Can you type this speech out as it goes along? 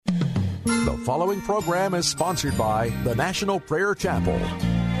The following program is sponsored by the National Prayer Chapel.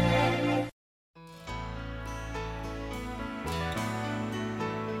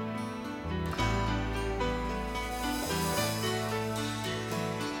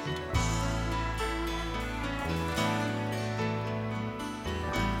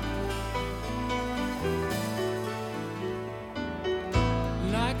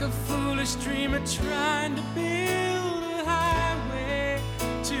 Like a foolish dreamer trying to build a highway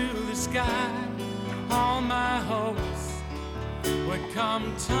to the sky, all my hopes would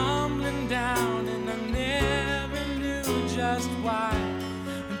come tumbling down, and I never knew just why.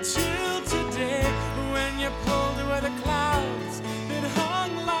 Until today, when you pulled away the clouds that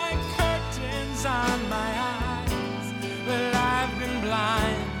hung like curtains on my eyes. But I've been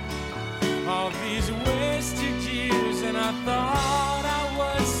blind all these wasted years, and I thought I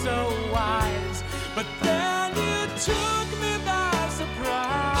was so wise. But then you took me by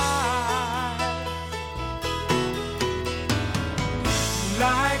surprise,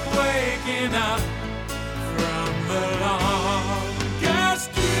 like waking up from the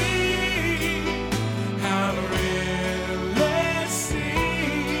longest dream I've really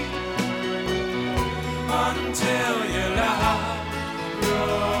seen, until your love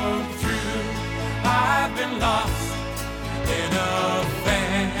broke through. I've been lost in a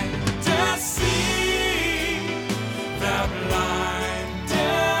fantasy that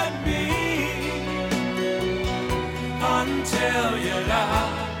blinded me, until your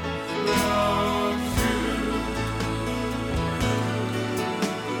love broke through.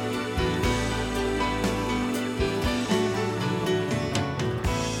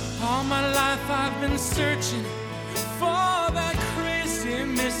 All my life I've been searching for that crazy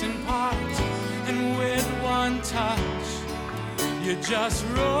missing part, and with one touch you just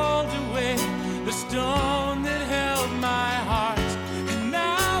rolled away the stone that held my heart. And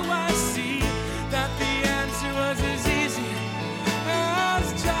now I see that the answer was as easy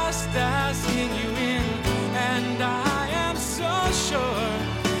as just asking you in. And I am so sure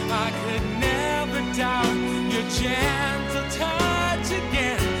I could never doubt your gentle touch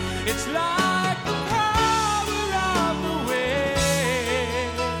again. It's like the power of the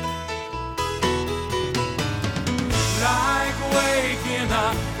wind, like waking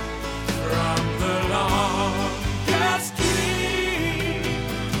up from the longest dream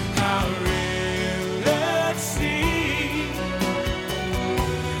I really see,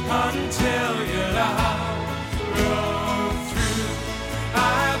 until your love broke through.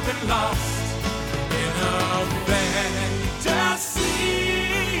 I've been lost in a fantasy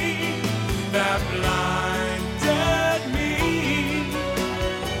that blinded me,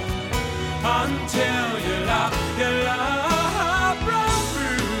 until your love broke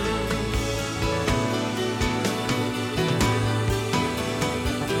through.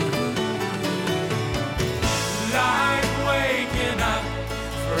 Like waking up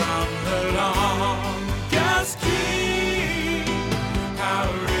from the longest dream I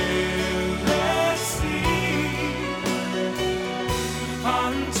really see,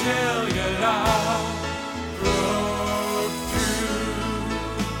 until your love broke through,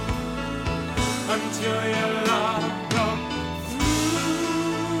 until your love broke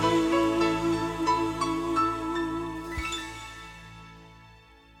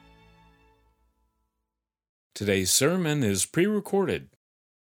Today's sermon is pre-recorded.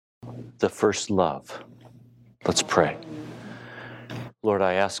 The first love. Let's pray. Lord,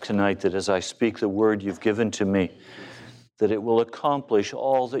 I ask tonight that as I speak the word you've given to me, that it will accomplish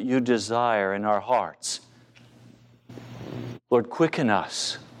all that you desire in our hearts. Lord, quicken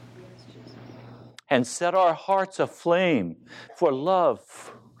us and set our hearts aflame for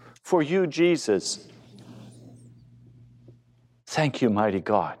love for you, Jesus. Thank you, mighty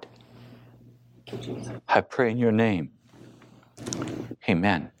God. I pray in your name.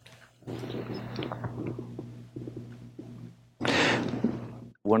 Amen.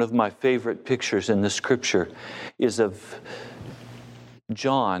 One of my favorite pictures in the scripture is of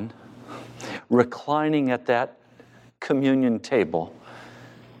John reclining at that communion table,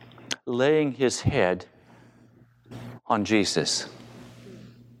 laying his head on Jesus.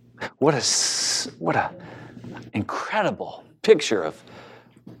 What a incredible picture of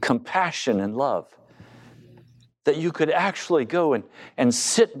compassion and love, that you could actually go and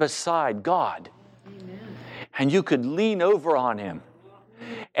sit beside God. Amen. And you could lean over on him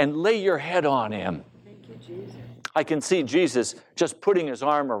and lay your head on him. Thank you, Jesus. I can see Jesus just putting his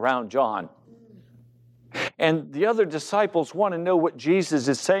arm around John. And the other disciples want to know what Jesus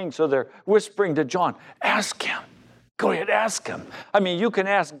is saying, so they're whispering to John, ask him. Go ahead, ask him. I mean, you can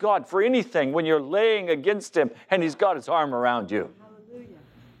ask God for anything when you're laying against him and he's got his arm around you. Hallelujah.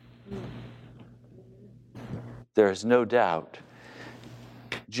 There is no doubt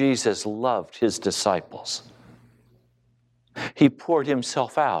Jesus loved his disciples. He poured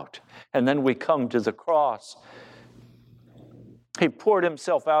himself out. And then we come to the cross. He poured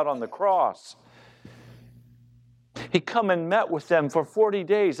himself out on the cross. He come and met with them for 40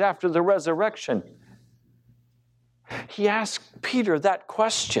 days after the resurrection. He asked Peter that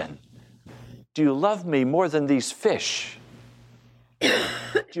question. Do you love me more than these fish? Do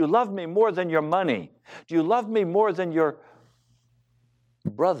you love me more than your money? Do you love me more than your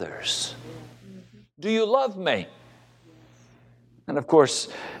brothers? Do you love me? And of course,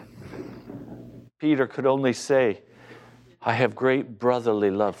 Peter could only say, I have great brotherly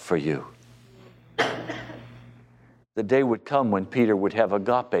love for you. The day would come when Peter would have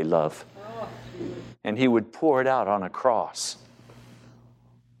agape love, and he would pour it out on a cross,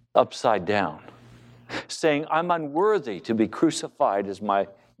 upside down, saying, I'm unworthy to be crucified as my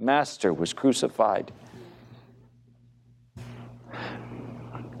master was crucified.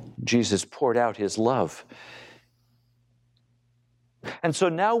 Jesus poured out his love. And so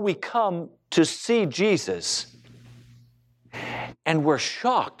now we come to see Jesus, and we're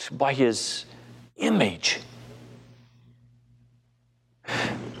shocked by his image.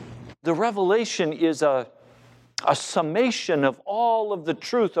 The revelation is a summation of all of the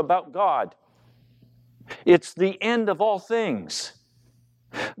truth about God. It's the end of all things.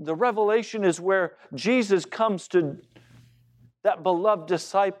 The revelation is where Jesus comes to that beloved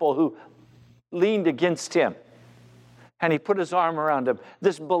disciple who leaned against him, and he put his arm around him.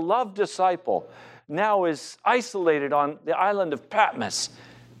 This beloved disciple now is isolated on the island of Patmos,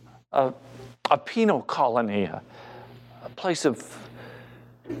 a penal colony, a place of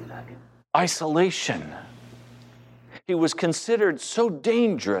isolation. He was considered so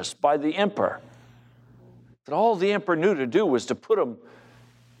dangerous by the emperor that all the emperor knew to do was to put him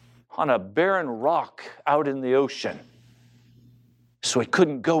on a barren rock out in the ocean, so he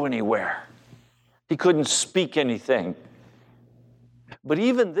couldn't go anywhere. He couldn't speak anything. But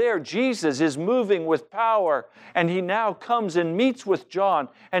even there, Jesus is moving with power, and he now comes and meets with John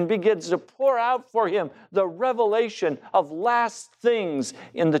and begins to pour out for him the revelation of last things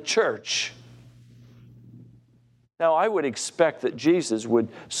in the church. Now, I would expect that Jesus would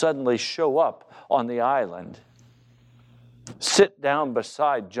suddenly show up on the island, sit down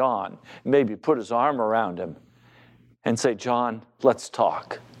beside John, maybe put his arm around him, and say, John, let's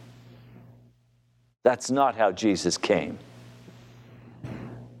talk. That's not how Jesus came.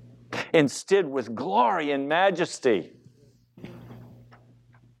 Instead, with glory and majesty,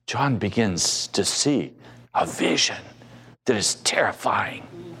 John begins to see a vision that is terrifying.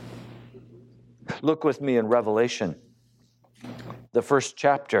 Look with me in Revelation, the first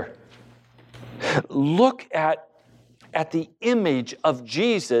chapter. Look at the image of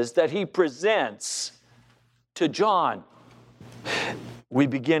Jesus that he presents to John. We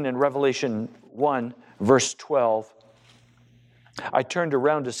begin in Revelation 1, verse 12. I turned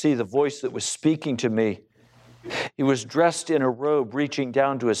around to see the voice that was speaking to me. He was dressed in a robe reaching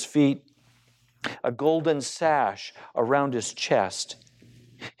down to his feet, a golden sash around his chest.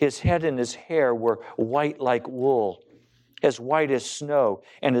 His head and his hair were white like wool, as white as snow,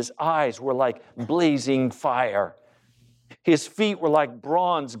 and his eyes were like blazing fire. His feet were like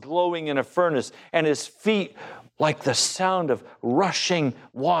bronze glowing in a furnace, and his feet like the sound of rushing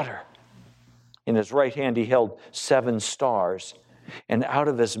water. In his right hand he held 7 stars, and out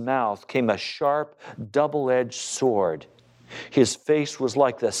of his mouth came a sharp, double-edged sword. His face was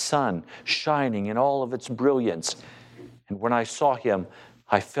like the sun, shining in all of its brilliance. And when I saw him,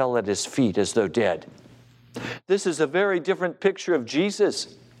 I fell at his feet as though dead. This is a very different picture of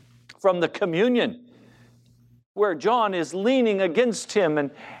Jesus from the communion, where John is leaning against him,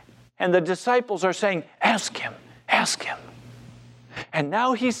 and the disciples are saying, ask him, ask him. And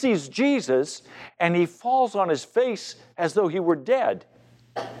now he sees Jesus, and he falls on his face as though he were dead.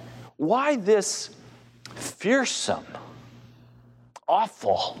 Why this fearsome,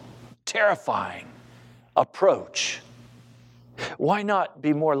 awful, terrifying approach? Why not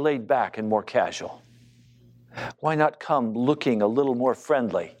be more laid back and more casual? Why not come looking a little more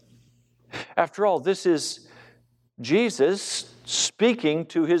friendly? After all, this is Jesus speaking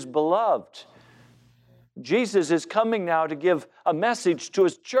to his beloved. Jesus is coming now to give a message to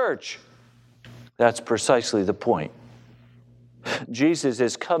his church. That's precisely the point. Jesus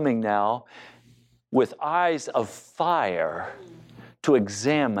is coming now with eyes of fire to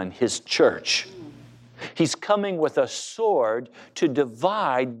examine his church. He's coming with a sword to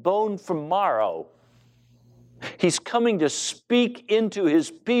divide bone from marrow. He's coming to speak into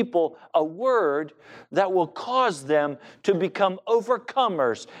his people a word that will cause them to become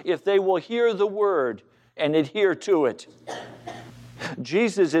overcomers if they will hear the word and adhere to it.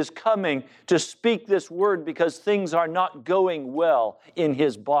 Jesus is coming to speak this word because things are not going well in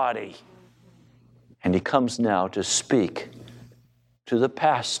his body. And he comes now to speak to the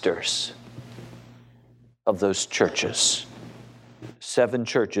pastors of those churches. 7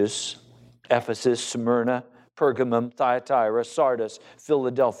 churches: Ephesus, Smyrna, Pergamum, Thyatira, Sardis,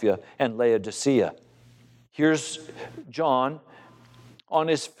 Philadelphia, and Laodicea. Here's John on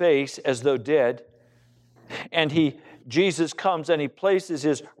his face as though dead, and Jesus comes and he places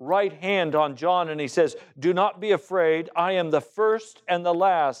his right hand on John and he says, "Do not be afraid. I am the first and the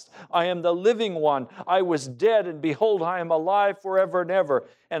last. I am the living one. I was dead, and behold, I am alive forever and ever,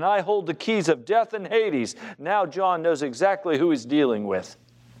 and I hold the keys of death and Hades." Now John knows exactly who he's dealing with.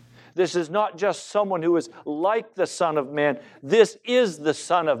 This is not just someone who is like the Son of Man. This is the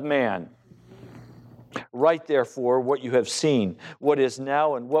Son of Man. Write therefore what you have seen, what is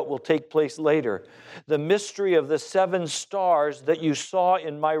now and what will take place later. The mystery of the 7 stars that you saw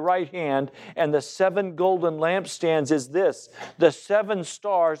in my right hand and the 7 golden lampstands is this: the 7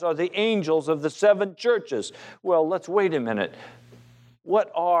 stars are the angels of the 7 churches. Well, let's wait a minute.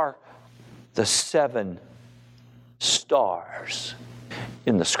 What are the 7 stars?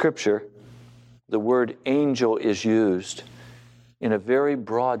 In the Scripture, the word angel is used in a very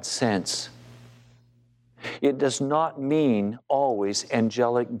broad sense. It does not mean always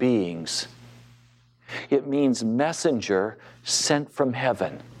angelic beings. It means messenger sent from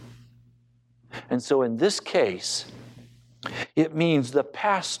heaven. And so in this case, it means the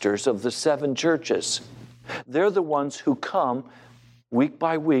pastors of the 7 churches. They're the ones who come week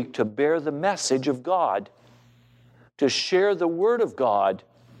by week to bear the message of God, to share the word of God.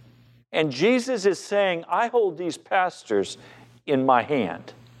 And Jesus is saying, I hold these pastors in my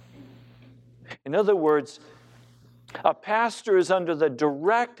hand. In other words, a pastor is under the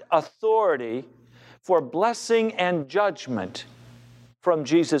direct authority for blessing and judgment from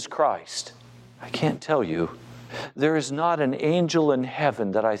Jesus Christ. I can't tell you, there is not an angel in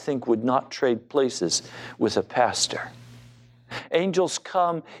heaven that I think would not trade places with a pastor. Angels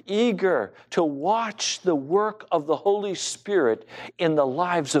come eager to watch the work of the Holy Spirit in the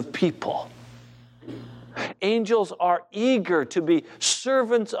lives of people. Angels are eager to be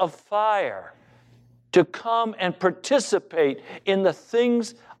servants of fire, to come and participate in the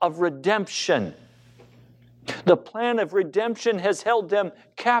things of redemption. The plan of redemption has held them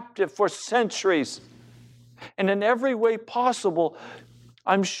captive for centuries. And in every way possible,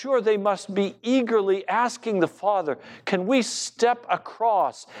 I'm sure they must be eagerly asking the Father, can we step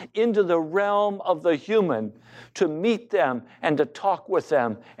across into the realm of the human to meet them and to talk with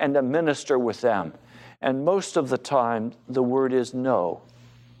them and to minister with them? And most of the time, the word is no.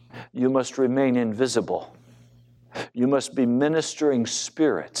 You must remain invisible. You must be ministering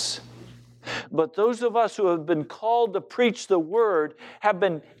spirits. But those of us who have been called to preach the word have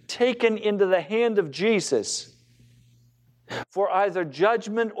been taken into the hand of Jesus for either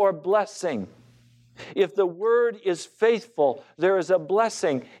judgment or blessing. If the word is faithful, there is a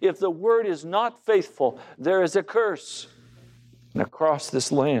blessing. If the word is not faithful, there is a curse. And across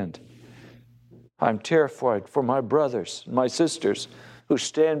this land, I'm terrified for my brothers and my sisters who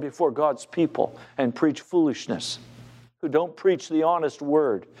stand before God's people and preach foolishness, who don't preach the honest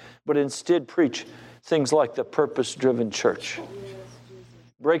word, but instead preach things like the purpose-driven church.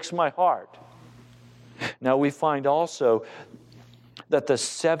 Breaks my heart. Now we find also that the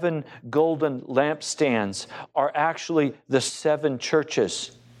 7 golden lampstands are actually the 7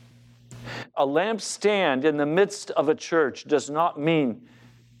 churches. A lampstand in the midst of a church does not mean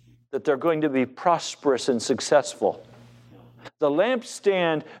that they're going to be prosperous and successful. The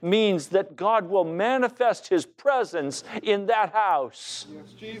lampstand means that God will manifest His presence in that house. Yes,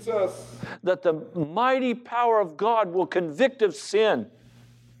 Jesus. That the mighty power of God will convict of sin.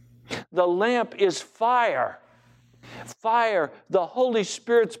 The lamp is fire. Fire, the Holy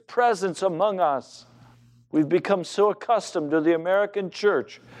Spirit's presence among us. We've become so accustomed to the American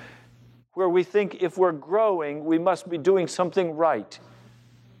church where we think if we're growing, we must be doing something right.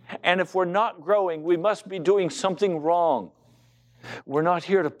 And if we're not growing, we must be doing something wrong. We're not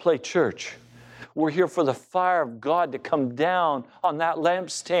here to play church. We're here for the fire of God to come down on that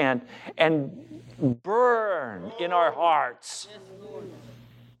lampstand and burn in our hearts.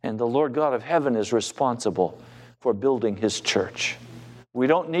 And the Lord God of heaven is responsible for building His church. We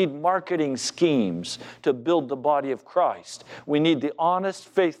don't need marketing schemes to build the body of Christ. We need the honest,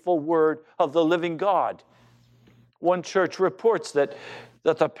 faithful word of the living God. One church reports that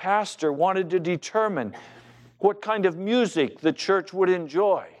the pastor wanted to determine what kind of music the church would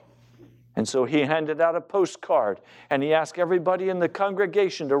enjoy. And so he handed out a postcard, and he asked everybody in the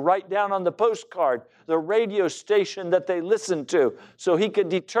congregation to write down on the postcard the radio station that they listened to, so he could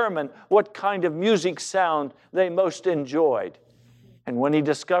determine what kind of music sound they most enjoyed. And when he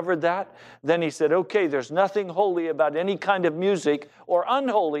discovered that, then he said, okay, there's nothing holy about any kind of music or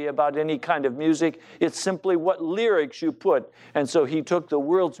unholy about any kind of music. It's simply what lyrics you put. And so he took the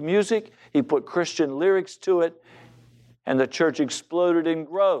world's music, he put Christian lyrics to it, and the church exploded in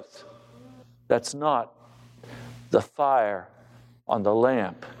growth. That's not the fire on the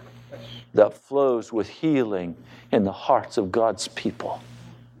lamp that flows with healing in the hearts of God's people.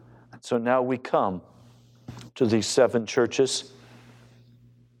 And so now we come to these 7 churches.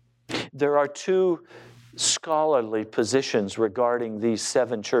 There are 2 scholarly positions regarding these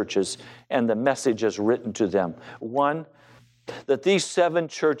 7 churches and the messages written to them. One, that these 7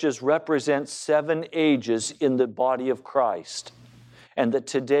 churches represent 7 ages in the body of Christ, and that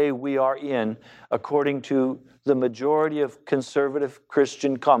today we are in, according to the majority of conservative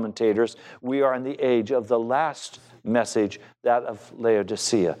Christian commentators, we are in the age of the last message, that of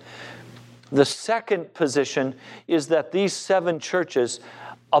Laodicea. The second position is that these 7 churches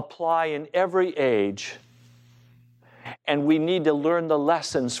apply in every age, and we need to learn the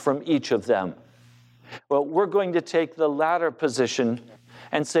lessons from each of them. Well, we're going to take the latter position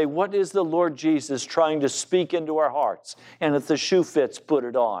and say, what is the Lord Jesus trying to speak into our hearts? And if the shoe fits, put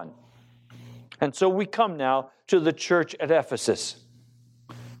it on. And so we come now to the church at Ephesus.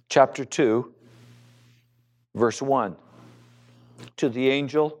 Chapter 2, verse 1. To the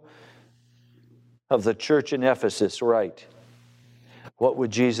angel of the church in Ephesus write. What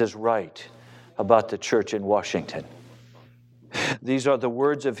would Jesus write about the church in Washington? These are the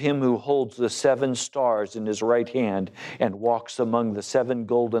words of him who holds the 7 stars in his right hand and walks among the 7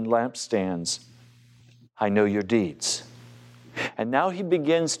 golden lampstands. I know your deeds. And now he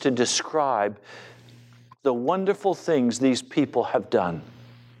begins to describe the wonderful things these people have done.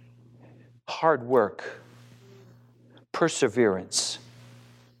 Hard work, perseverance.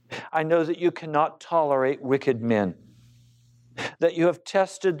 I know that you cannot tolerate wicked men, that you have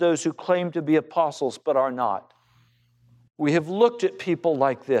tested those who claim to be apostles but are not. We have looked at people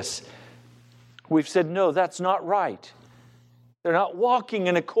like this. We've said, no, that's not right. They're not walking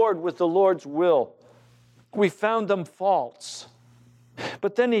in accord with the Lord's will. We found them false.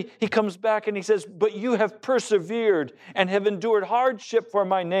 But then he comes back and he says, but you have persevered and have endured hardship for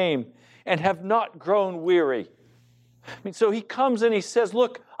my name and have not grown weary. So he comes and he says,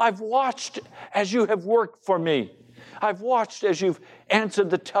 look, I've watched as you have worked for me. I've watched as you've answered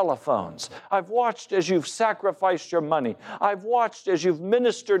the telephones. I've watched as you've sacrificed your money. I've watched as you've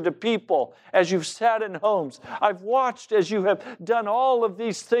ministered to people, as you've sat in homes. I've watched as you have done all of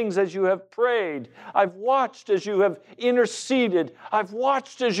these things, as you have prayed. I've watched as you have interceded. I've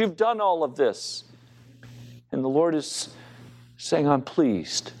watched as you've done all of this. And the Lord is saying, I'm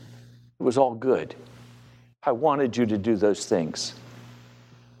pleased. It was all good. I wanted you to do those things.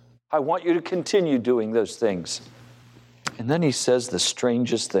 I want you to continue doing those things. And then he says the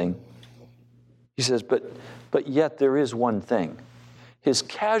strangest thing. He says, but yet there is one thing. His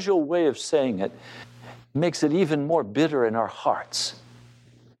casual way of saying it makes it even more bitter in our hearts.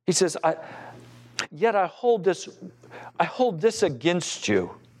 He says, yet I hold this against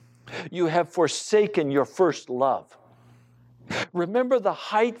you. You have forsaken your first love. Remember the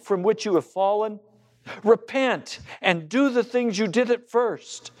height from which you have fallen? Repent and do the things you did at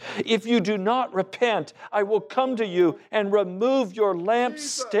first. If you do not repent, I will come to you and remove your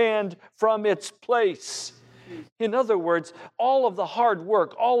lampstand from its place. In other words, all of the hard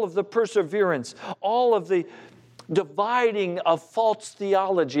work, all of the perseverance, all of the dividing of false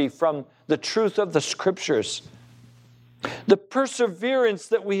theology from the truth of the Scriptures, the perseverance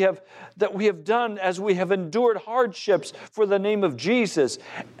that we have done as we have endured hardships for the name of Jesus,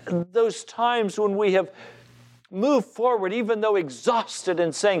 those times when we have moved forward, even though exhausted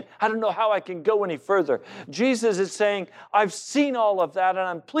and saying, I don't know how I can go any further. Jesus is saying, I've seen all of that and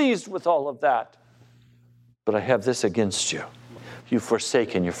I'm pleased with all of that. But I have this against you. You've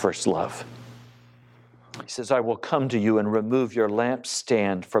forsaken your first love. He says, I will come to you and remove your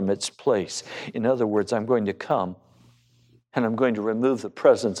lampstand from its place. In other words, I'm going to come and I'm going to remove the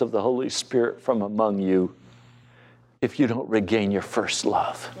presence of the Holy Spirit from among you if you don't regain your first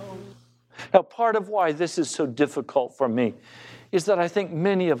love. Now, part of why this is so difficult for me is that I think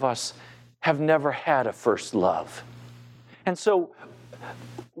many of us have never had a first love. And so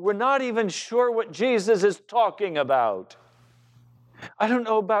we're not even sure what Jesus is talking about. I don't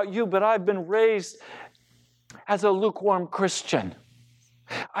know about you, but I've been raised as a lukewarm Christian.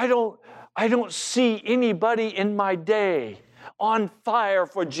 I I don't see anybody in my day on fire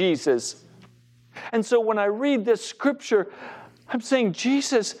for Jesus. And so when I read this scripture, I'm saying,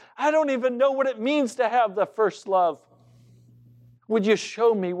 Jesus, I don't even know what it means to have the first love. Would you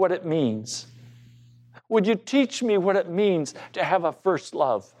show me what it means? Would you teach me what it means to have a first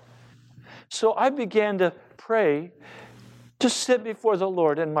love? So I began to pray, to sit before the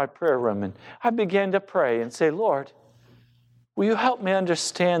Lord in my prayer room. And I began to pray and say, Lord, will you help me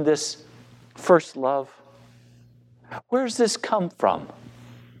understand this first love? Where does this come from?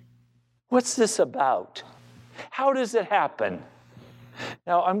 What's this about? How does it happen?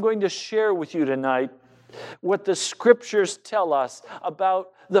 Now, I'm going to share with you tonight what the scriptures tell us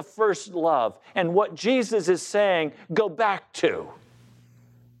about the first love and what Jesus is saying, go back to.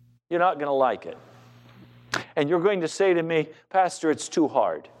 You're not going to like it. And you're going to say to me, Pastor, it's too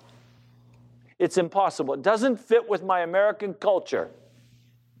hard. It's impossible. It doesn't fit with my American culture.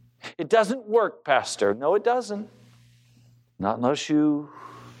 It doesn't work, Pastor. No, it doesn't. Not unless you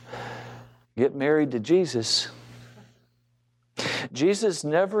get married to Jesus. Jesus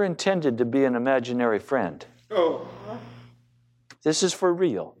never intended to be an imaginary friend. Oh. This is for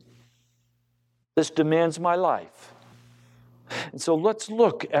real. This demands my life. And so let's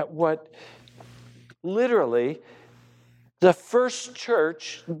look at what literally the first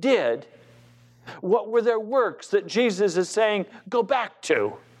church did. What were their works that Jesus is saying, go back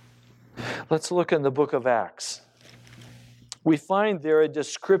to? Let's look in the book of Acts. We find there a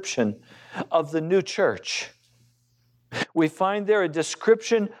description of the new church. We find there a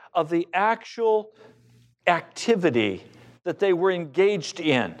description of the actual activity that they were engaged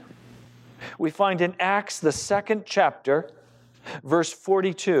in. We find in Acts, the 2nd chapter, verse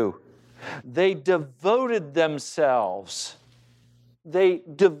 42, they devoted themselves. They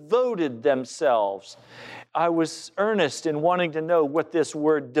devoted themselves. I was earnest in wanting to know what this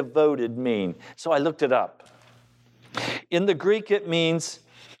word devoted mean, so I looked it up. In the Greek, it means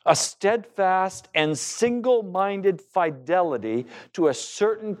a steadfast and single-minded fidelity to a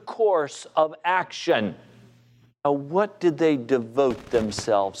certain course of action. Now, what did they devote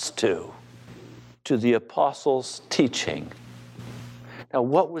themselves to? To the apostles' teaching. Now,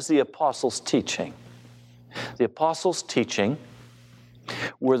 what was the apostles' teaching? The apostles' teaching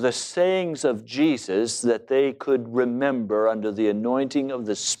were the sayings of Jesus that they could remember under the anointing of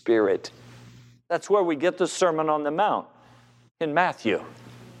the Spirit. That's where we get the Sermon on the Mount in Matthew.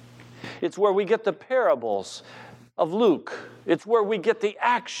 It's where we get the parables of Luke. It's where we get the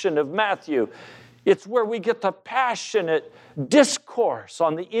action of Matthew. It's where we get the passionate discourse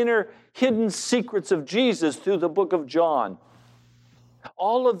on the inner hidden secrets of Jesus through the book of John.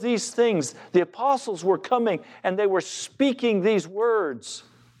 All of these things, the apostles were coming and they were speaking these words.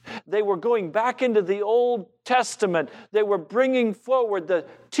 They were going back into the Old Testament. They were bringing forward the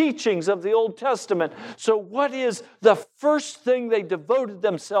teachings of the Old Testament. So what is the first thing they devoted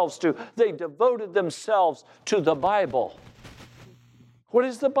themselves to? They devoted themselves to the Bible. What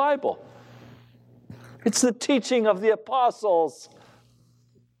is the Bible? It's the teaching of the apostles.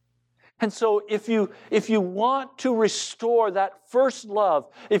 And so if you want to restore that first love,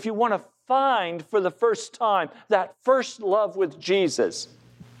 if you want to find for the first time that first love with Jesus,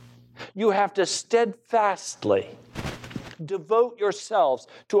 you have to steadfastly devote yourselves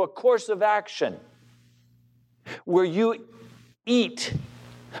to a course of action where you eat,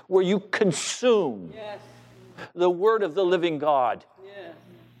 where you consume the Word of the living God.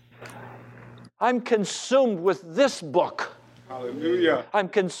 Yes. I'm consumed with this book. Hallelujah. I'm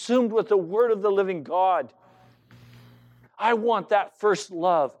consumed with the Word of the living God. I want that first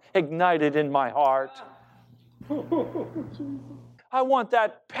love ignited in my heart. I want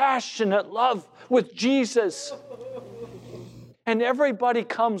that passionate love with Jesus. And everybody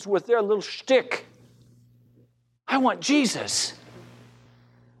comes with their little shtick. I want Jesus.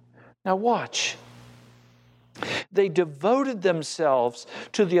 Now watch. They devoted themselves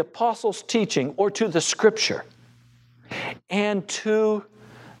to the apostles' teaching or to the Scripture and to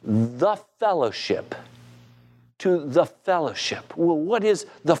the fellowship. To the fellowship. Well, what is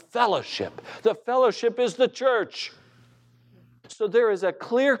the fellowship? The fellowship is the church. So there is a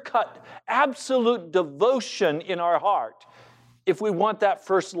clear-cut, absolute devotion in our heart if we want that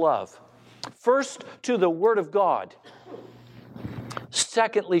first love. First, to the Word of God.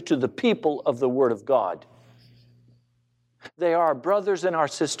 Secondly, to the people of the Word of God. They are our brothers and our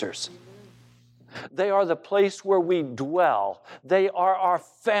sisters. They are the place where we dwell. They are our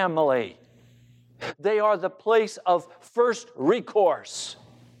family. They are the place of first recourse.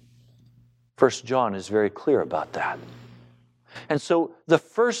 1 John is very clear about that. And so the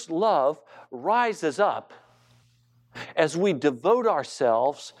first love rises up as we devote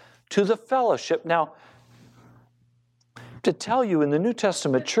ourselves to the fellowship. Now, to tell you, in the New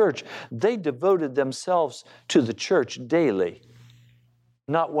Testament church, they devoted themselves to the church daily,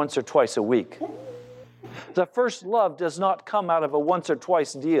 not once or twice a week. The first love does not come out of a once or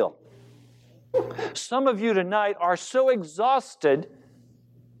twice deal. Some of you tonight are so exhausted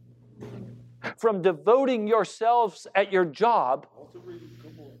from devoting yourselves at your job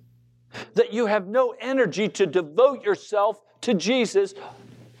that you have no energy to devote yourself to Jesus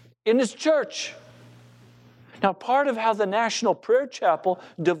in His church. Now, part of how the National Prayer Chapel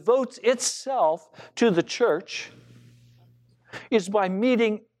devotes itself to the church is by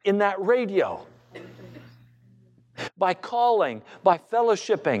meeting in that radio, by calling, by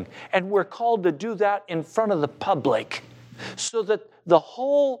fellowshipping, and we're called to do that in front of the public so that the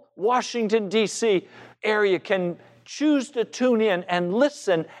whole Washington, D.C. area can choose to tune in and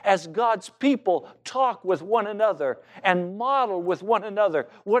listen as God's people talk with one another and model with one another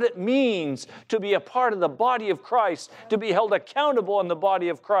what it means to be a part of the body of Christ, to be held accountable in the body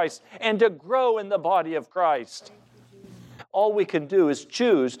of Christ, and to grow in the body of Christ. All we can do is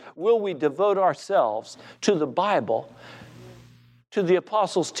choose, will we devote ourselves to the Bible, to the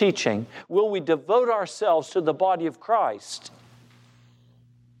apostles' teaching? Will we devote ourselves to the body of Christ?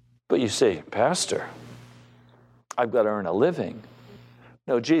 But you say, Pastor, I've got to earn a living.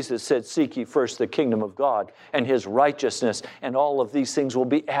 No, Jesus said, seek ye first the kingdom of God and His righteousness, and all of these things will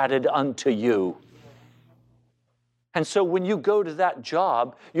be added unto you. And so when you go to that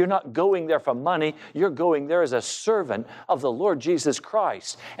job, you're not going there for money. You're going there as a servant of the Lord Jesus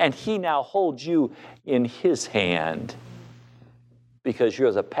Christ. And He now holds you in His hand because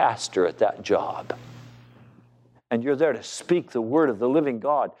you're the pastor at that job. And you're there to speak the word of the living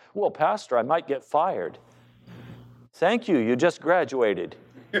God. Well, Pastor, I might get fired. Thank you, you just graduated.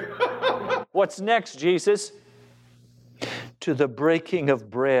 What's next, Jesus? To the breaking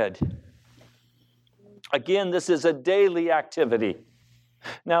of bread. Again, this is a daily activity.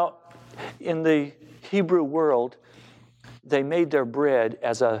 Now, in the Hebrew world, they made their bread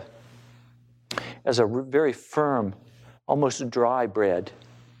as a very firm, almost dry bread.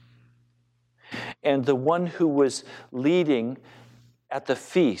 And the one who was leading at the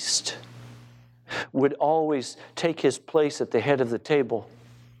feast would always take his place at the head of the table,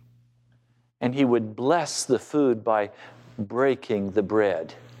 and he would bless the food by breaking the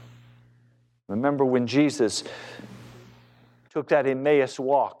bread. Remember when Jesus took that Emmaus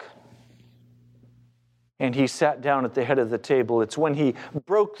walk and he sat down at the head of the table? It's when he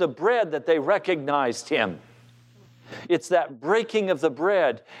broke the bread that they recognized him. It's that breaking of the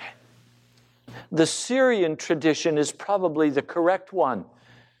bread. The Syrian tradition is probably the correct one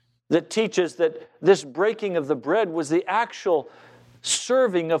that teaches that this breaking of the bread was the actual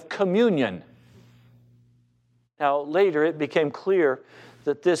serving of communion. Now, later it became clear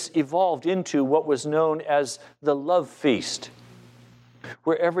that this evolved into what was known as the love feast,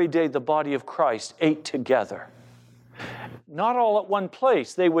 where every day the body of Christ ate together. Not all at one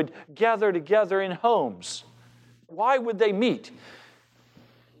place. They would gather together in homes. Why would they meet?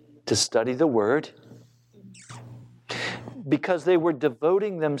 To study the Word. Because they were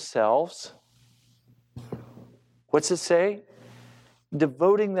devoting themselves. What's it say?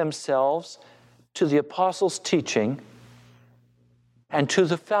 Devoting themselves to the apostles' teaching and to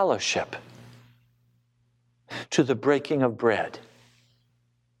the fellowship, to the breaking of bread.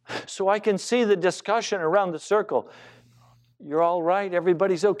 So I can see the discussion around the circle. You're all right?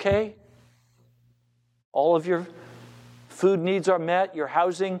 Everybody's okay? All of your food needs are met? Your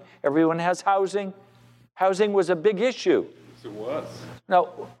housing? Everyone has housing? Housing was a big issue. Yes, it was. Now,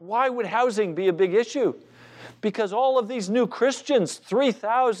 why would housing be a big issue? Because all of these new Christians,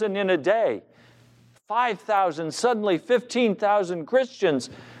 3,000 in a day, 5,000, suddenly 15,000 Christians.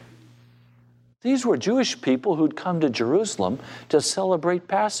 These were Jewish people who'd come to Jerusalem to celebrate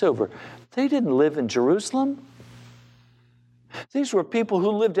Passover. They didn't live in Jerusalem. These were people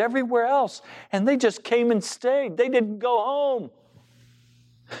who lived everywhere else, and they just came and stayed. They didn't go home.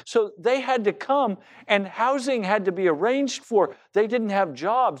 So they had to come, and housing had to be arranged for. They didn't have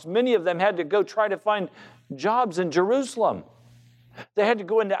jobs. Many of them had to go try to find jobs in Jerusalem. They had to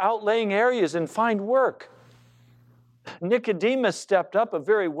go into outlying areas and find work. Nicodemus stepped up, a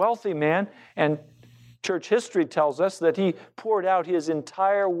very wealthy man, and church history tells us that he poured out his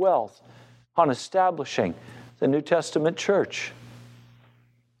entire wealth on establishing the New Testament church.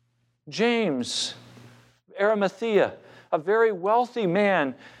 James, Arimathea, a very wealthy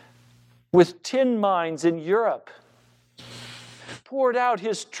man with tin mines in Europe, poured out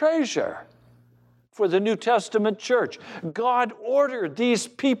his treasure for the New Testament church. God ordered these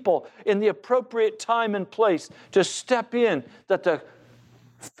people in the appropriate time and place to step in, that the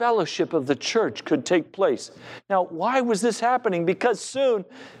fellowship of the church could take place. Now, why was this happening? Because soon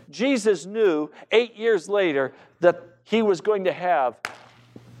Jesus knew 8 years later that he was going to have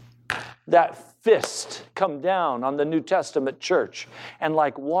that fist come down on the New Testament church. And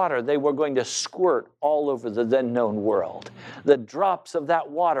like water, they were going to squirt all over the then known world. The drops of that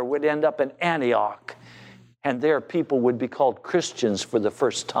water would end up in Antioch. And there people would be called Christians for the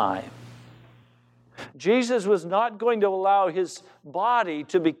first time. Jesus was not going to allow his body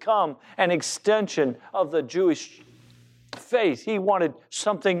to become an extension of the Jewish faith. He wanted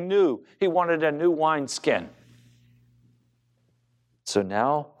something new. He wanted a new wineskin. So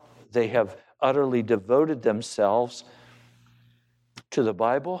now they have utterly devoted themselves to the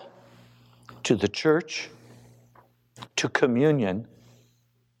Bible, to the church, to communion,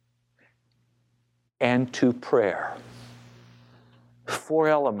 and to prayer. 4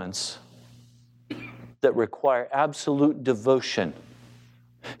 elements that require absolute devotion,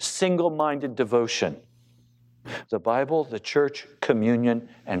 single-minded devotion. The Bible, the church, communion,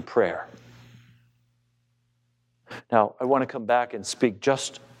 and prayer. Now, I want to come back and speak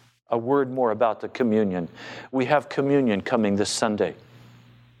just a word more about the communion. We have communion coming this Sunday.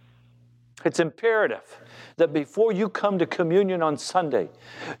 It's imperative that before you come to communion on Sunday,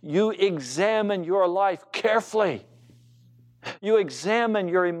 you examine your life carefully. You examine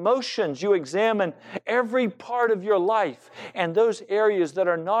your emotions. You examine every part of your life and those areas that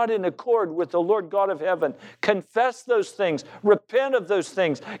are not in accord with the Lord God of heaven. Confess those things. Repent of those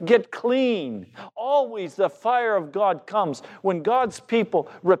things. Get clean. Always the fire of God comes when God's people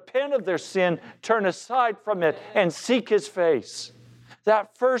repent of their sin, turn aside from it, and seek His face.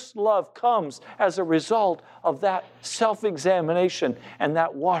 That first love comes as a result of that self-examination and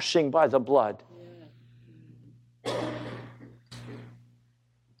that washing by the blood.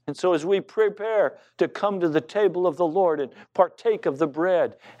 And so as we prepare to come to the table of the Lord and partake of the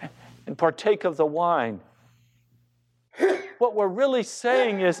bread and partake of the wine, what we're really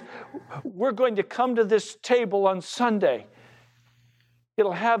saying is we're going to come to this table on Sunday.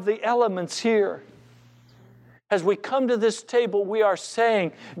 It'll have the elements here. As we come to this table, we are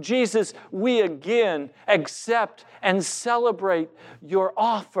saying, Jesus, we again accept and celebrate your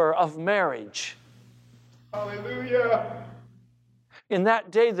offer of marriage. Hallelujah. In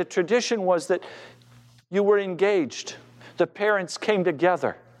that day, the tradition was that you were engaged. The parents came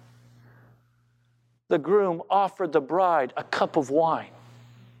together. The groom offered the bride a cup of wine.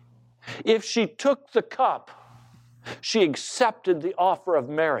 If she took the cup, she accepted the offer of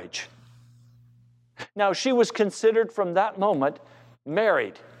marriage. Now, she was considered from that moment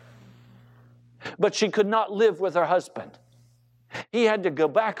married, but she could not live with her husband. He had to go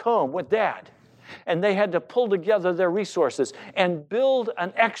back home with Dad. And they had to pull together their resources and build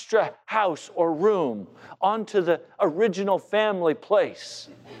an extra house or room onto the original family place.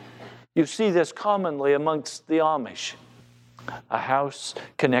 You see this commonly amongst the Amish. A house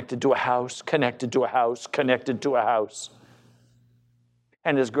connected to a house, connected to a house, connected to a house.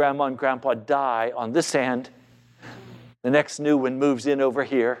 And as Grandma and Grandpa die on this end, the next new one moves in over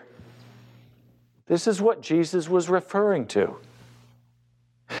here. This is what Jesus was referring to.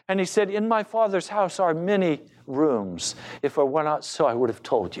 And he said, in my Father's house are many rooms. If it were not so, I would have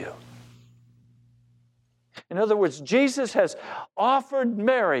told you. In other words, Jesus has offered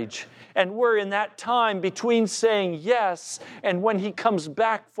marriage, and we're in that time between saying yes and when he comes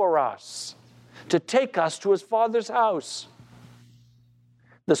back for us to take us to his Father's house.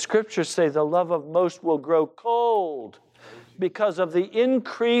 The scriptures say the love of most will grow cold because of the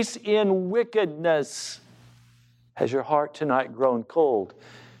increase in wickedness. Has your heart tonight grown cold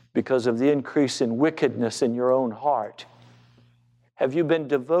because of the increase in wickedness in your own heart? Have you been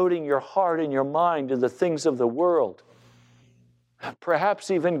devoting your heart and your mind to the things of the world?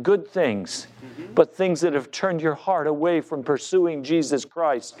 Perhaps even good things, but things that have turned your heart away from pursuing Jesus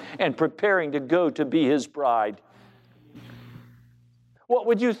Christ and preparing to go to be his bride. What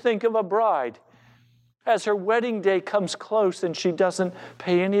would you think of a bride as her wedding day comes close and she doesn't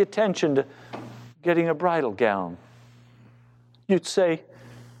pay any attention to getting a bridal gown? You'd say,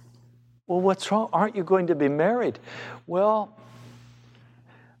 well, what's wrong? Aren't you going to be married? Well,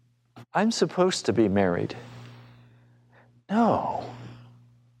 I'm supposed to be married. No.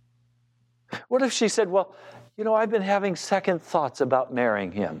 What if she said, well, I've been having second thoughts about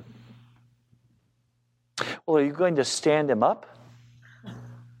marrying him. Well, are you going to stand him up?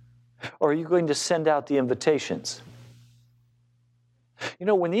 Or are you going to send out the invitations?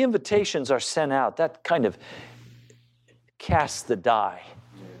 When the invitations are sent out, that kind of casts the die.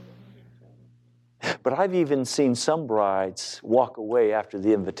 But I've even seen some brides walk away after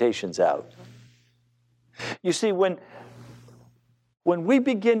the invitation's out. You see, when When we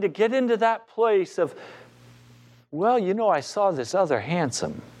begin to get into that place of, well, you know, I saw this other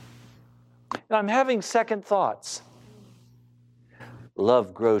handsome, and I'm having second thoughts.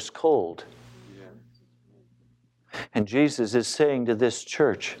 Love grows cold. And Jesus is saying to this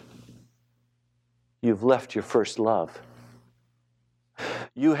church, you've left your first love.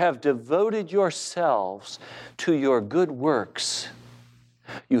 You have devoted yourselves to your good works.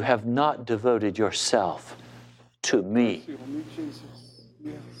 You have not devoted yourself to me.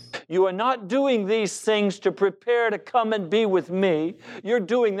 You are not doing these things to prepare to come and be with me. You're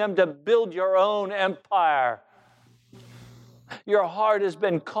doing them to build your own empire. Your heart has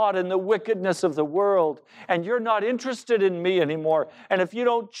been caught in the wickedness of the world, and you're not interested in me anymore. And if you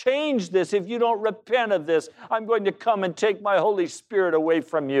don't change this, if you don't repent of this, I'm going to come and take my Holy Spirit away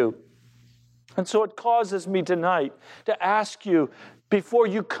from you. And so it causes me tonight to ask you, before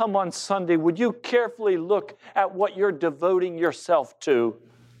you come on Sunday, would you carefully look at what you're devoting yourself to?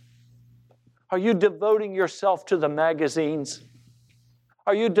 Are you devoting yourself to the magazines?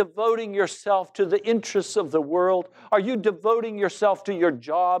 Are you devoting yourself to the interests of the world? Are you devoting yourself to your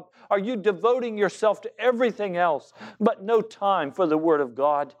job? Are you devoting yourself to everything else, but no time for the Word of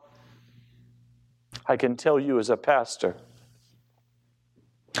God? I can tell you as a pastor,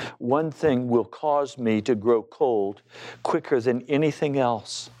 one thing will cause me to grow cold quicker than anything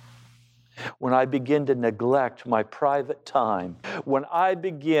else. When I begin to neglect my private time, when I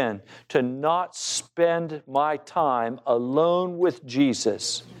begin to not spend my time alone with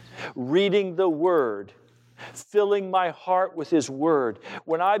Jesus, reading the Word, filling my heart with His Word,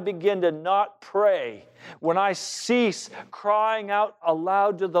 when I begin to not pray, when I cease crying out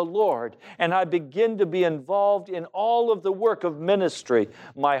aloud to the Lord, and I begin to be involved in all of the work of ministry,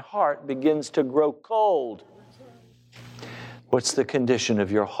 my heart begins to grow cold. What's the condition of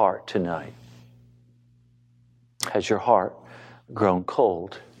your heart tonight? Has your heart grown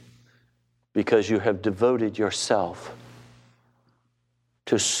cold because you have devoted yourself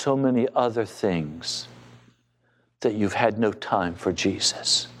to so many other things that you've had no time for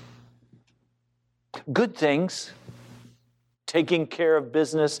Jesus? Good things, taking care of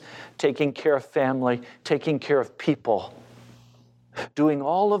business, taking care of family, taking care of people, doing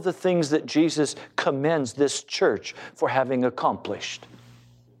all of the things that Jesus commends this church for having accomplished.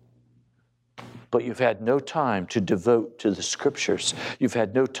 But you've had no time to devote to the Scriptures. You've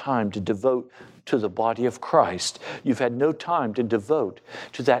had no time to devote to the body of Christ. You've had no time to devote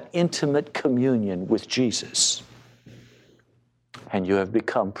to that intimate communion with Jesus. And you have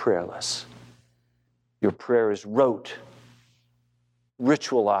become prayerless. Your prayer is rote,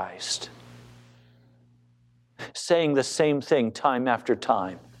 ritualized, saying the same thing time after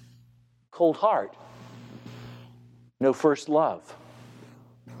time. Cold heart, no first love.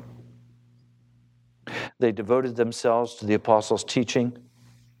 They devoted themselves to the apostles' teaching,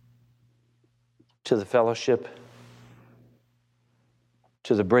 to the fellowship,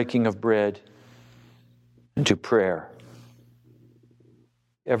 to the breaking of bread, and to prayer.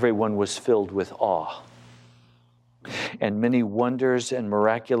 Everyone was filled with awe. And many wonders and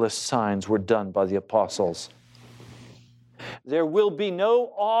miraculous signs were done by the apostles. There will be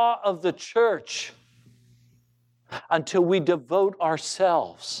no awe of the church until we devote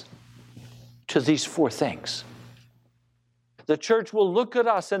ourselves to these four things. The church will look at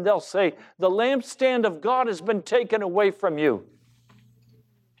us and they'll say, the lampstand of God has been taken away from you.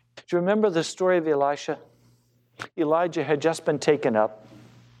 Do you remember the story of Elisha? Elijah had just been taken up.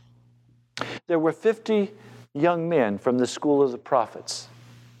 There were 50 young men from the school of the prophets.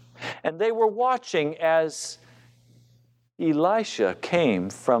 And they were watching as Elisha came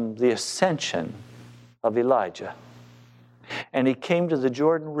from the ascension of Elijah. And he came to the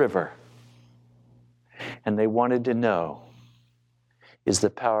Jordan River. And they wanted to know, is the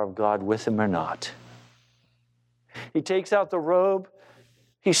power of God with him or not? He takes out the robe.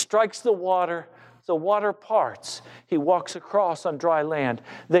 He strikes the water parts. He walks across on dry land.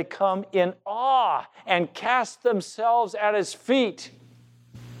 They come in awe and cast themselves at his feet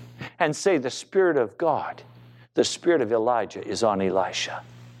and say, the Spirit of God, the Spirit of Elijah is on Elisha.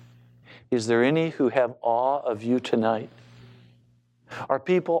 Is there any who have awe of you tonight? Are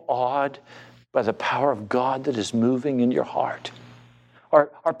people awed by the power of God that is moving in your heart?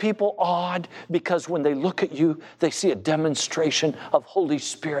 Are people awed because when they look at you, they see a demonstration of Holy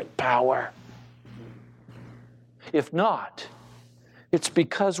Spirit power? If not, it's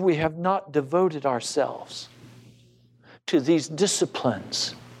because we have not devoted ourselves to these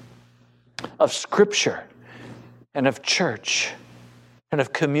disciplines of Scripture and of church and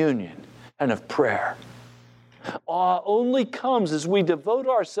of communion and of prayer. Awe only comes as we devote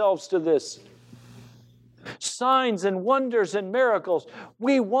ourselves to this. Signs and wonders and miracles.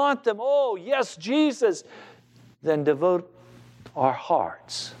 We want them. Oh, yes, Jesus. Then devote our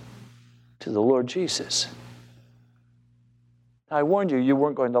hearts to the Lord Jesus. I warned you, you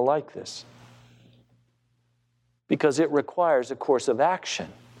weren't going to like this, because it requires a course of action.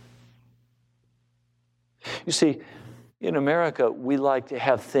 You see, in America, we like to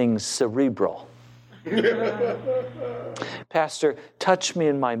have things cerebral. Pastor, touch me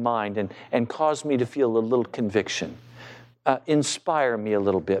in my mind and cause me to feel a little conviction. Inspire me a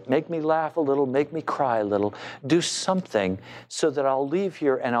little bit. Make me laugh a little. Make me cry a little. Do something so that I'll leave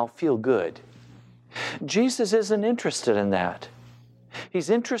here and I'll feel good. Jesus isn't interested in that. He's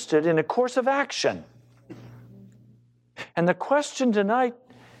interested in a course of action. And the question tonight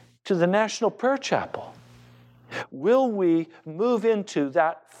to the National Prayer Chapel, will we move into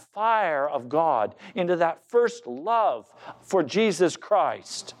that fire of God, into that first love for Jesus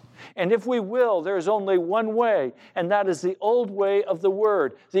Christ? And if we will, there's only one way, and that is the old way of the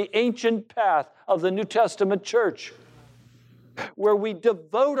Word, the ancient path of the New Testament church, where we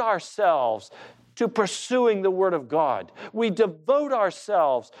devote ourselves to pursuing the Word of God. We devote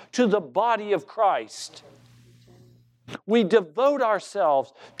ourselves to the body of Christ. We devote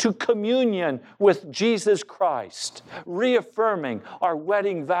ourselves to communion with Jesus Christ, reaffirming our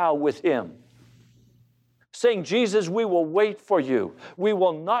wedding vow with Him. Saying, Jesus, we will wait for you. We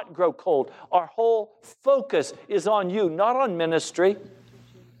will not grow cold. Our whole focus is on you, not on ministry,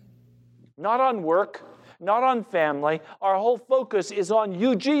 not on work, not on family. Our whole focus is on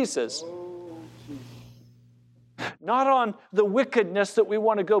you, Jesus. Not on the wickedness that we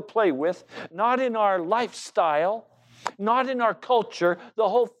want to go play with, not in our lifestyle, not in our culture. The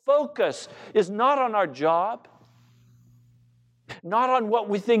whole focus is not on our job, not on what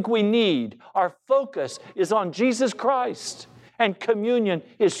we think we need. Our focus is on Jesus Christ, and communion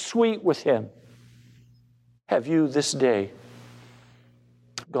is sweet with Him. Have you this day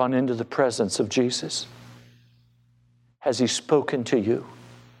gone into the presence of Jesus? Has He spoken to you?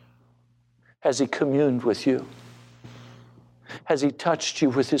 Has He communed with you? Has He touched you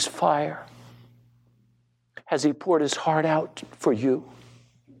with His fire? Has He poured His heart out for you?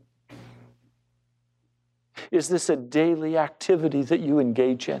 Is this a daily activity that you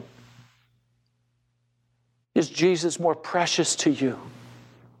engage in? Is Jesus more precious to you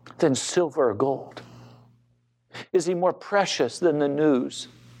than silver or gold? Is He more precious than the news?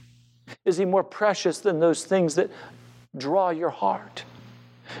 Is He more precious than those things that draw your heart?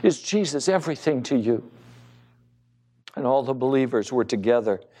 Is Jesus everything to you? And all the believers were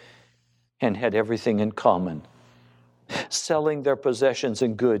together and had everything in common. Selling their possessions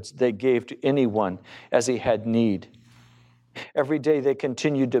and goods, they gave to anyone as he had need. Every day they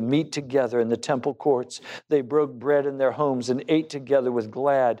continued to meet together in the temple courts. They broke bread in their homes and ate together with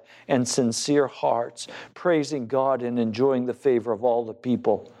glad and sincere hearts, praising God and enjoying the favor of all the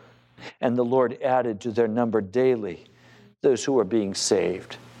people. And the Lord added to their number daily those who were being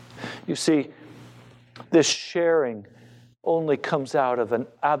saved. You see, this sharing only comes out of an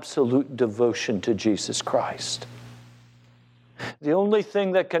absolute devotion to Jesus Christ. The only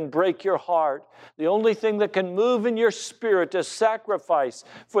thing that can break your heart, the only thing that can move in your spirit to sacrifice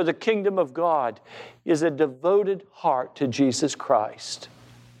for the kingdom of God is a devoted heart to Jesus Christ.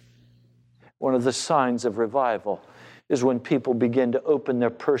 One of the signs of revival is when people begin to open their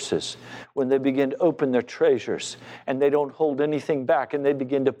purses, when they begin to open their treasures, and they don't hold anything back, and they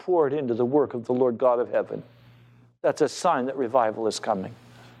begin to pour it into the work of the Lord God of heaven. That's a sign that revival is coming.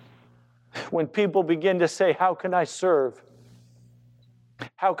 When people begin to say, how can I serve?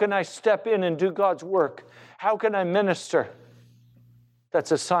 How can I step in and do God's work? How can I minister?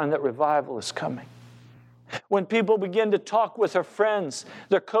 That's a sign that revival is coming. When people begin to talk with their friends,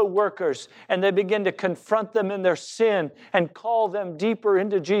 their co-workers, and they begin to confront them in their sin and call them deeper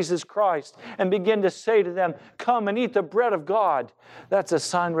into Jesus Christ and begin to say to them, come and eat the bread of God, that's a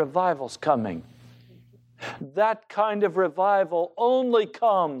sign revival's coming. That kind of revival only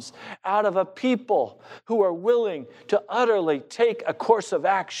comes out of a people who are willing to utterly take a course of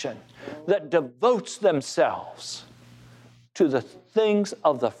action that devotes themselves to the things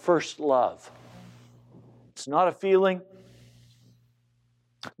of the first love. It's not a feeling,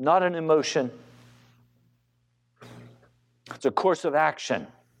 not an emotion. It's a course of action.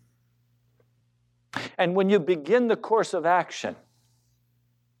 And when you begin the course of action,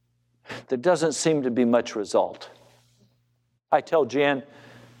 there doesn't seem to be much result. I tell Jan,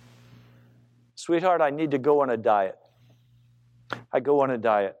 sweetheart, I need to go on a diet. I go on a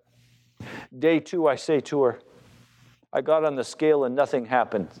diet. Day 2, I say to her, I got on the scale and nothing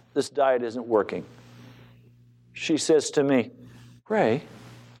happened. This diet isn't working. She says to me, Ray,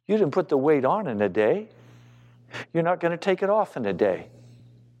 you didn't put the weight on in a day. You're not going to take it off in a day.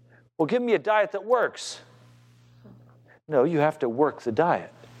 Well, give me a diet that works. No, you have to work the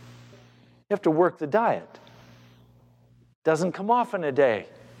diet. You have to work the diet. Doesn't come off in a day.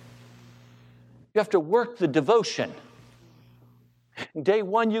 You have to work the devotion. Day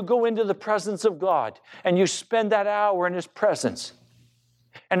one, you go into the presence of God and you spend that hour in His presence.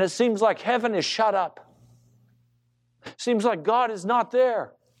 And it seems like heaven is shut up. Seems like God is not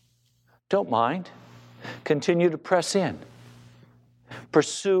there. Don't mind. Continue to press in.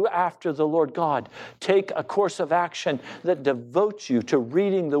 Pursue after the Lord God. Take a course of action that devotes you to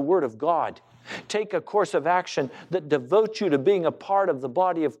reading the Word of God. Take a course of action that devotes you to being a part of the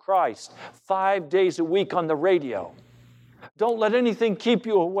body of Christ 5 days a week on the radio. Don't let anything keep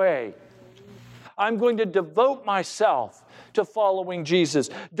you away. I'm going to devote myself to following Jesus.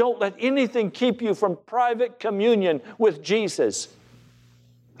 Don't let anything keep you from private communion with Jesus.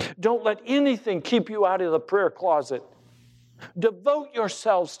 Don't let anything keep you out of the prayer closet. Devote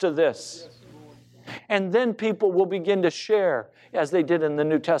yourselves to this. And then people will begin to share as they did in the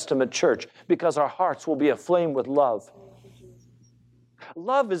New Testament church, because our hearts will be aflame with love.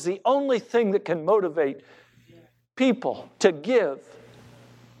 Love is the only thing that can motivate people to give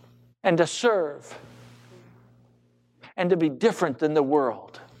and to serve and to be different than the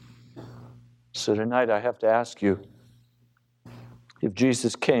world. So tonight I have to ask you, if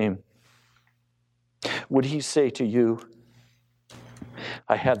Jesus came, would He say to you,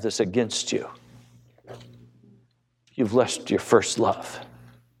 I have this against you? You've left your first love.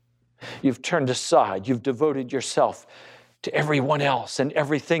 You've turned aside. You've devoted yourself to everyone else and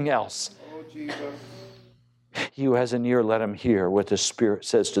everything else. Oh, Jesus. He who has an ear, let him hear what the Spirit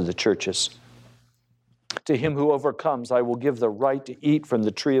says to the churches. To him who overcomes, I will give the right to eat from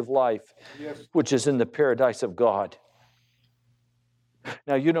the tree of life, which is in the paradise of God.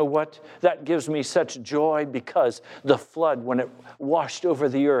 Now, you know what? That gives me such joy, because the flood, when it washed over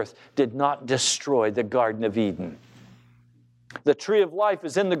the earth, did not destroy the Garden of Eden. The tree of life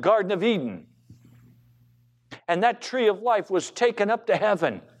is in the Garden of Eden. And that tree of life was taken up to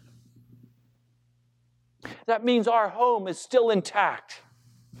heaven. That means our home is still intact.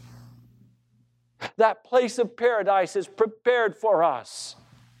 That place of paradise is prepared for us.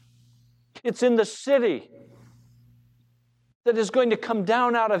 It's in the city that is going to come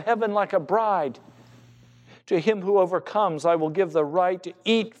down out of heaven like a bride. To him who overcomes, I will give the right to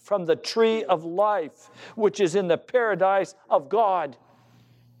eat from the tree of life, which is in the paradise of God.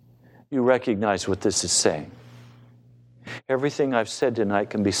 You recognize what this is saying. Everything I've said tonight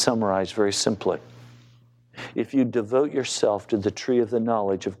can be summarized very simply. If you devote yourself to the tree of the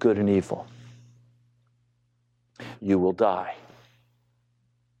knowledge of good and evil, you will die.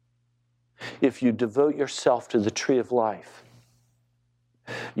 If you devote yourself to the tree of life,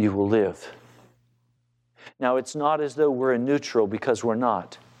 you will live. Now, it's not as though we're in neutral, because we're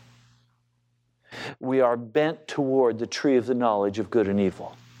not. We are bent toward the tree of the knowledge of good and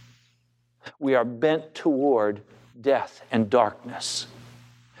evil. We are bent toward death and darkness.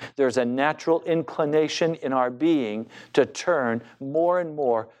 There's a natural inclination in our being to turn more and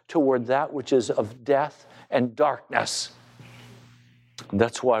more toward that which is of death and darkness. And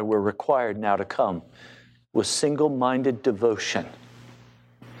that's why we're required now to come with single-minded devotion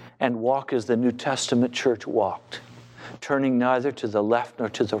and walk as the New Testament church walked, turning neither to the left nor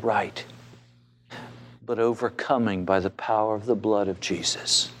to the right, but overcoming by the power of the blood of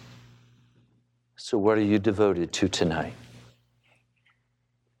Jesus. So what are you devoted to tonight?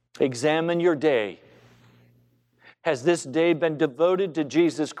 Examine your day. Has this day been devoted to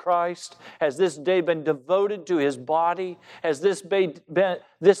Jesus Christ? Has this day been devoted to His body? Has this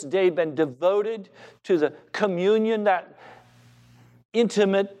day been devoted to the communion, that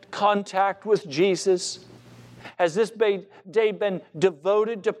intimate contact with Jesus? Has this day been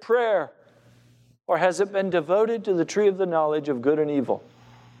devoted to prayer? Or has it been devoted to the tree of the knowledge of good and evil?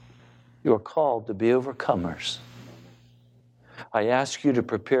 You are called to be overcomers. I ask you to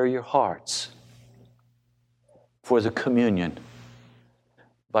prepare your hearts for the communion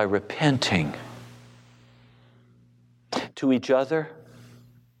by repenting to each other,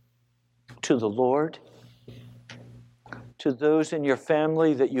 to the Lord, to those in your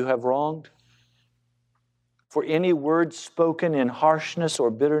family that you have wronged, for any words spoken in harshness or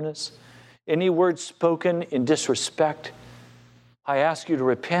bitterness, any words spoken in disrespect. I ask you to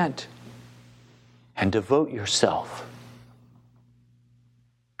repent and devote yourself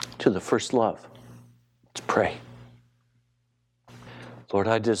to the first love. Let's pray. Lord,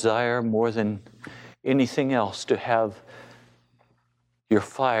 I desire more than anything else to have your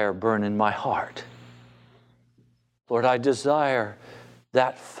fire burn in my heart. Lord, I desire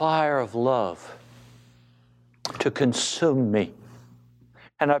that fire of love to consume me.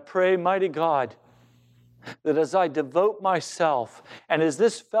 And I pray, mighty God, that as I devote myself, and as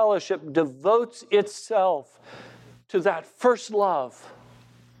this fellowship devotes itself to that first love,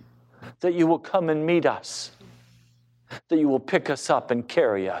 that you will come and meet us, that you will pick us up and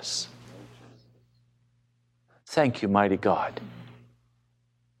carry us. Thank you, mighty God.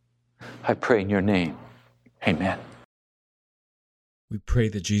 I pray in your name. Amen. We pray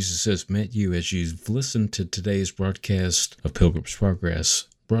that Jesus has met you as you've listened to today's broadcast of Pilgrim's Progress,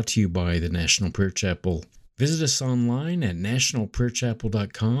 brought to you by the National Prayer Chapel. Visit us online at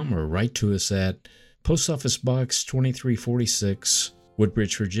nationalprayerchapel.com or write to us at Post Office Box 2346,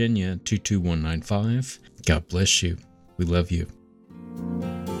 Woodbridge, Virginia 22195. God bless you. We love you.